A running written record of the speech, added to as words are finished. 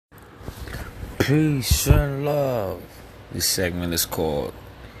Peace and love. This segment is called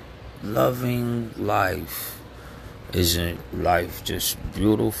Loving Life. Isn't life just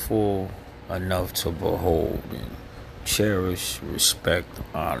beautiful enough to behold and cherish, respect,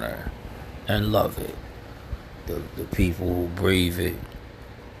 honor, and love it? The people who brave it,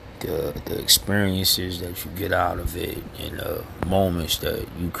 the experiences that you get out of it, and the moments that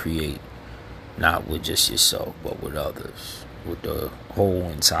you create, not with just yourself, but with others, with the whole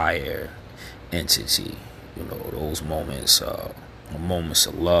entire entity. Those moments, moments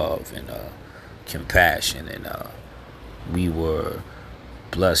of love and compassion, and we were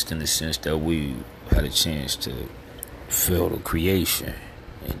blessed in the sense that we had a chance to feel the creation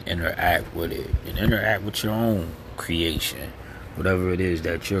and interact with it, and interact with your own creation, whatever it is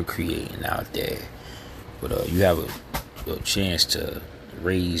that you're creating out there. But you have a chance to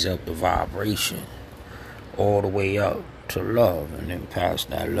raise up the vibration all the way up to love, and then pass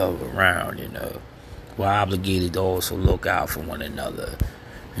that love around. And we're obligated to also look out for one another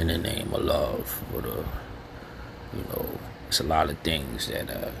in the name of love. But it's a lot of things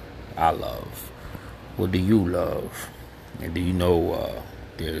that I love. What do you love? And do you know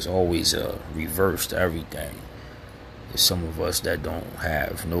there's always a reverse to everything? There's some of us that don't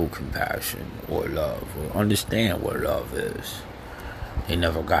have no compassion or love or understand what love is. They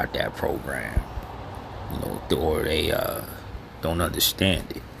never got that program, or they don't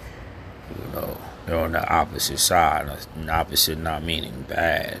understand it. They're on the opposite side. And opposite not meaning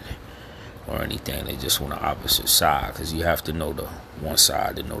bad or anything. They just on the opposite side, because you have to know the one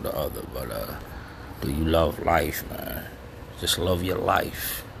side to know the other. But do you love life, man? Just love your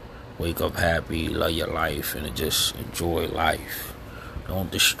life. Wake up happy, love your life, and just enjoy life.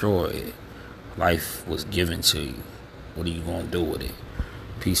 Don't destroy it. Life was given to you. What are you going to do with it?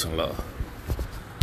 Peace and love.